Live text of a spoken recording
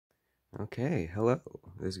Okay, hello.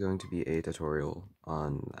 This is going to be a tutorial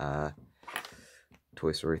on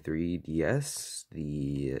Toy Story 3 DS,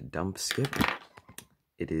 the dump skip.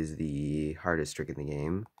 It is the hardest trick in the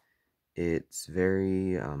game. It's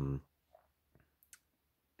very,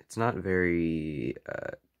 it's not very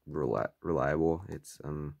reliable. It's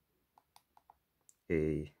so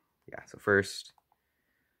first,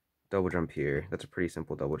 double jump here. That's a pretty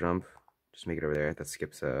simple double jump. Just make it over there. That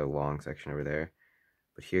skips a long section over there.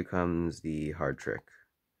 But here comes the hard trick.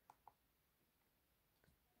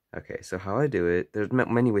 Okay, so how I do it, there's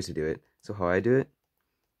many ways to do it. So how I do it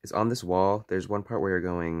is on this wall, there's one part where you're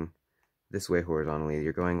going this way horizontally.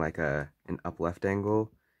 You're going like an up left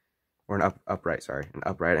angle, or an an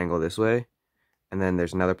upright angle this way. And then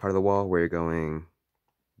there's another part of the wall where you're going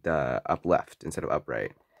the up left instead of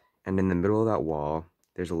upright. And in the middle of that wall,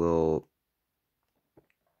 there's a little,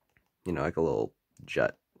 like a little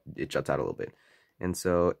jut. It juts out a little bit. And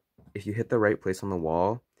so if you hit the right place on the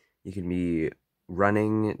wall, you can be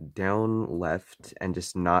running down left and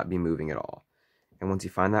just not be moving at all. And once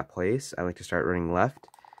you find that place, I like to start running left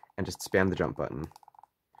and just spam the jump button.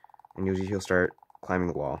 And usually you'll start climbing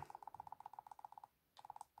the wall.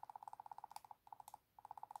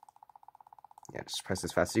 Yeah, just press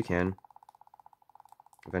as fast as you can.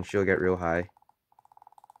 Eventually you'll get real high.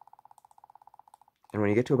 And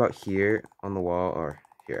when you get to about here on the wall, or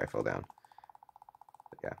here, I fell down.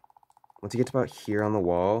 But yeah. Once you get to about here on the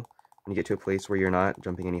wall, when you get to a place where you're not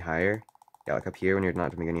jumping any higher, yeah, like up here when you're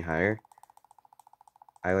not jumping any higher,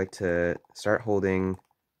 I like to start holding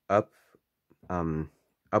up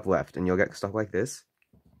left, and you'll get stuck like this.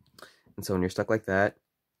 And so when you're stuck like that,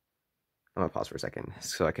 I'm gonna pause for a second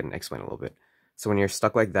so I can explain a little bit. So when you're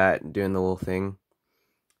stuck like that, doing the little thing,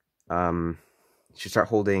 you should start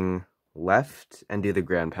holding left and do the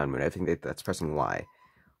ground pound move. I think that's pressing Y.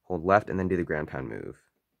 Hold left and then do the ground pound move.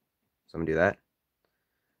 So I'm gonna do that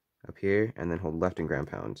up here, and then hold left and ground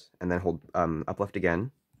pound, and then hold up left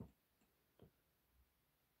again.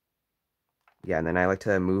 Yeah, and then I like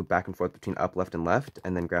to move back and forth between up, left, and left,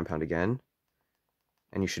 and then ground pound again.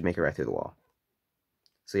 And you should make it right through the wall.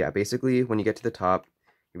 So yeah, basically, when you get to the top,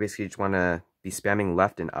 you basically just want to be spamming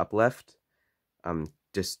left and up left,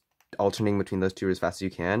 just alternating between those two as fast as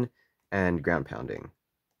you can, and ground pounding.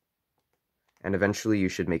 And eventually, you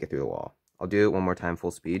should make it through the wall. I'll do it one more time,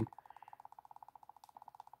 full speed.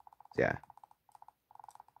 Yeah.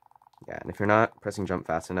 Yeah, and if you're not pressing jump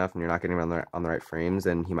fast enough and you're not getting on the right frames,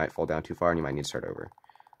 then he might fall down too far and you might need to start over.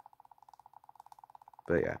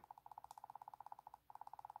 But yeah.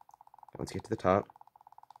 Once you get to the top,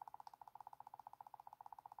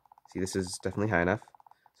 see, this is definitely high enough.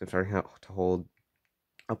 So I'm starting to hold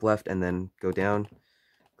up left and then go down,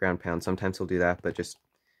 ground pound. Sometimes he'll do that, but just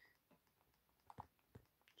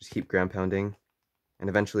keep ground pounding, and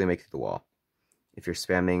eventually make it to the wall. If you're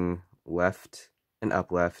spamming left and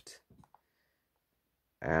up left,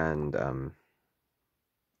 and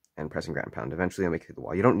pressing ground pound, eventually you'll make it to the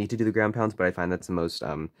wall. You don't need to do the ground pounds, but I find that's the most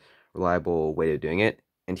reliable way of doing it.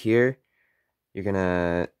 And here, you're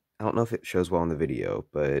gonna, I don't know if it shows well in the video,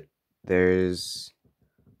 but there's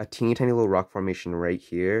a teeny tiny little rock formation right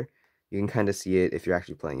here. You can kind of see it if you're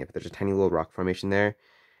actually playing it, but there's a tiny little rock formation there.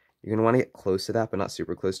 You're gonna want to get close to that, but not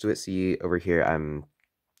super close to it. See over here,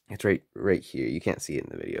 it's right here. You can't see it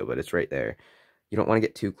in the video, but it's right there. You don't want to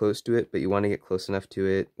get too close to it, but you want to get close enough to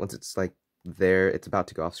it. Once it's like there, it's about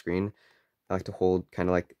to go off screen. I like to hold kind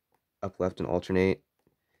of like up left and alternate.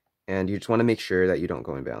 And you just want to make sure that you don't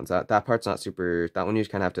go in bounds. That part's not super, that one you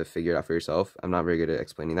just kind of have to figure it out for yourself. I'm not very good at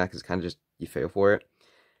explaining that because it's kind of just, you fail for it.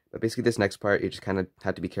 But basically this next part, you just kind of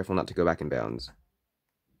have to be careful not to go back in bounds.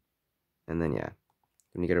 And then yeah,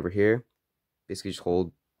 when you get over here, basically just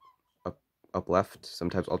hold up left,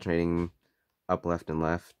 sometimes alternating up left and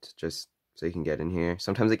left, just so you can get in here.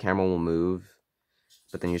 Sometimes the camera will move,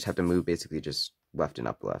 but then you just have to move basically just left and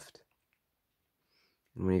up left.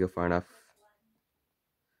 And when you go far enough,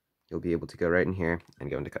 you'll be able to go right in here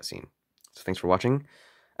and go into cutscene. So thanks for watching.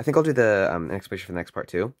 I think I'll do the explanation for the next part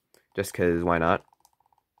too, just because why not?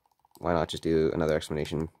 Why not just do another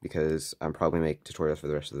explanation, because I'm probably make tutorials for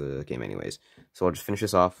the rest of the game anyways. So I'll just finish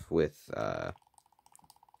this off with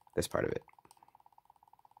this part of it.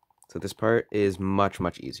 So this part is much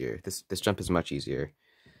easier. This jump is much easier.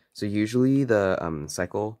 So usually the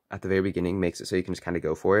cycle at the very beginning makes it so you can just kind of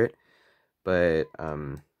go for it. But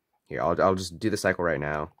here, I'll just do the cycle right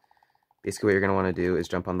now. Basically what you're going to want to do is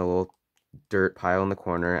jump on the little dirt pile in the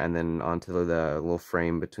corner, and then onto the little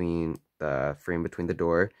frame between the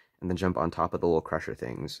door, and then jump on top of the little crusher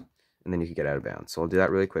things, and then you can get out of bounds. So I'll do that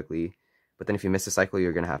really quickly. But then if you miss the cycle,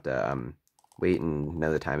 you're going to have to wait and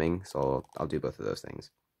know the timing. So I'll do both of those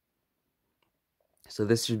things. So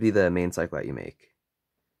this should be the main cycle that you make.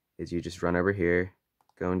 Is you just run over here,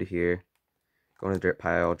 go into here, go into the dirt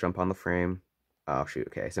pile, jump on the frame. Oh shoot,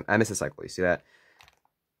 okay. So I missed a cycle. You see that?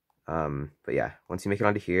 But yeah, once you make it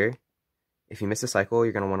onto here, if you miss a cycle,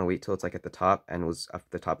 you're gonna want to wait till it's like at the top and was up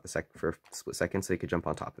the top of the second for a split second, so you could jump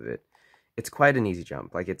on top of it. It's quite an easy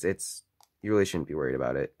jump. Like it's you really shouldn't be worried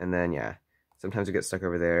about it. And then yeah, sometimes you get stuck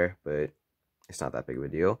over there, but it's not that big of a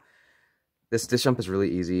deal. This jump is really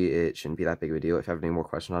easy. It shouldn't be that big of a deal. If you have any more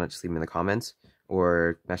questions on it, just leave them in the comments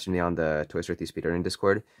or message me on the Toy Story 3 Speedrunning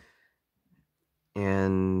Discord.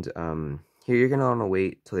 And here you're gonna want to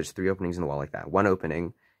wait till there's 3 openings in the wall like that. One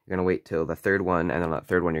opening. You're gonna wait till the third one, and then on that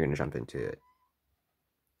third one you're gonna jump into it.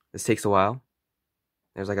 This takes a while.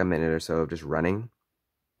 There's like a minute or so of just running.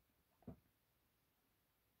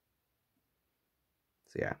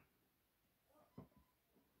 So yeah,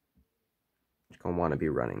 you're gonna want to be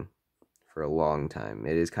running for a long time.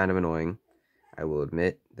 It is kind of annoying, I will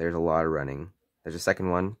admit. There's a lot of running. There's a second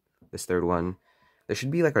one, this third one. There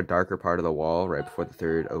should be like a darker part of the wall right before the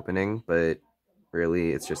third opening, but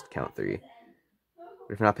really it's just count 3.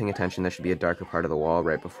 But if you're not paying attention, there should be a darker part of the wall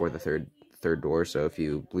right before the third door. So if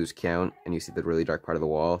you lose count and you see the really dark part of the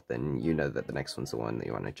wall, then you know that the next one's the one that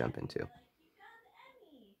you want to jump into.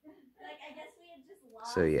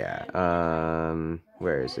 So yeah,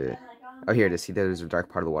 where is it? Oh, here it is. See, there's a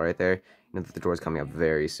dark part of the wall right there. You know that the door's coming up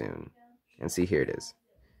very soon. And see, here it is.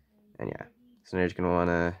 And yeah, so now you're gonna want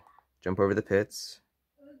to jump over the pits.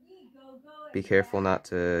 Be careful not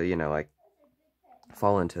to, you know, like,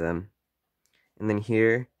 fall into them. And then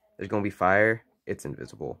here, there's gonna be fire. It's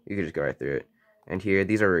invisible. You can just go right through it. And here,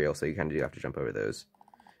 these are real, so you kind of do have to jump over those.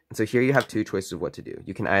 And so here you have 2 choices of what to do.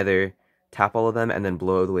 You can either tap all of them and then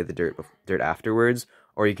blow away the dirt afterwards,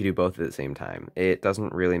 or you can do both at the same time. It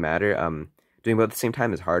doesn't really matter. Doing both at the same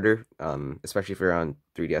time is harder, especially if you're on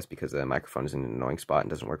 3DS because the microphone is in an annoying spot and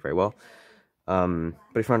doesn't work very well. But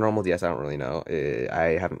if you're on normal DS, I don't really know.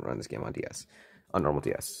 I haven't run this game on DS, on normal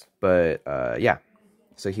DS. But yeah,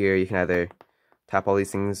 so here you can either tap all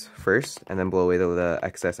these things first and then blow away the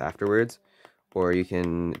excess afterwards, or you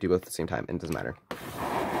can do both at the same time, and it doesn't matter.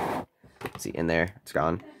 See, in there, it's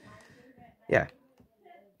gone. Yeah.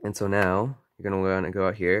 And so now you're gonna want to go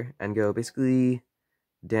out here and go basically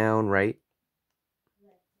down right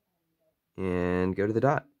and go to the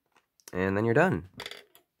dot, and then you're done.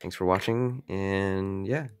 Thanks for watching, and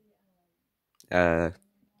yeah,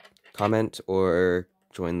 comment or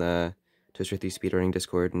join the Toy Story 3 Speedrunning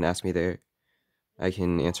Discord and ask me there. I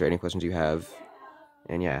can answer any questions you have,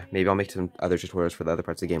 and yeah, maybe I'll make some other tutorials for the other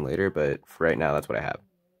parts of the game later, but for right now, that's what I have.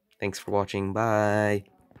 Thanks for watching, bye!